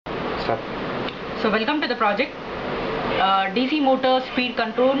So welcome to the project DC motor speed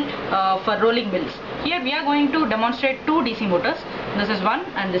control for rolling mills. Here we are going to demonstrate two DC motors. This is one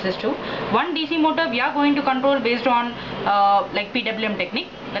and this is two. One DC motor we are going to control based on like PWM technique,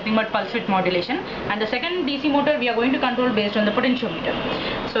 nothing but pulse width modulation, and the second DC motor we are going to control based on the potentiometer.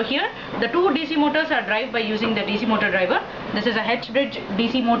 So here the two DC motors are driven by using the DC motor driver. This is a H-bridge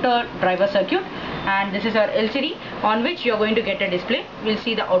DC motor driver circuit, and this is our LCD on which you are going to get a display. We'll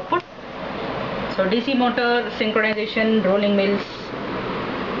see the output. So DC motor, synchronization, rolling mills.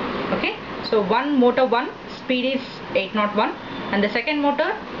 Okay, so one motor 1 speed is 801 and the second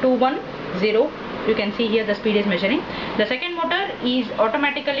motor 210. You can see here the speed is measuring. The second motor is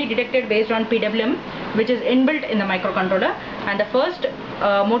automatically detected based on PWM, which is inbuilt in the microcontroller, and the first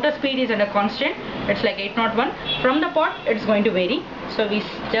motor speed is at a constant. It's like 801. From the pot it's going to vary, so we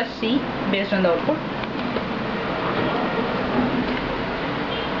just see based on the output.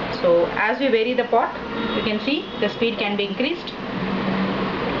 So as we vary the pot, you can see the speed can be increased.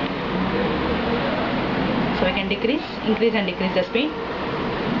 So we can increase and decrease the speed.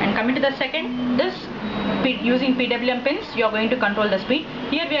 And coming to the second, this speed using PWM pins, you are going to control the speed.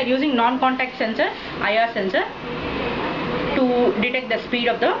 Here we are using non-contact sensor, IR sensor, to detect the speed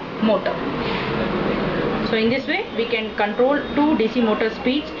of the motor. So in this way we can control two DC motor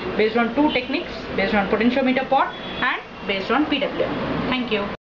speeds based on two techniques, based on potentiometer pot and based on PWM. Thank you.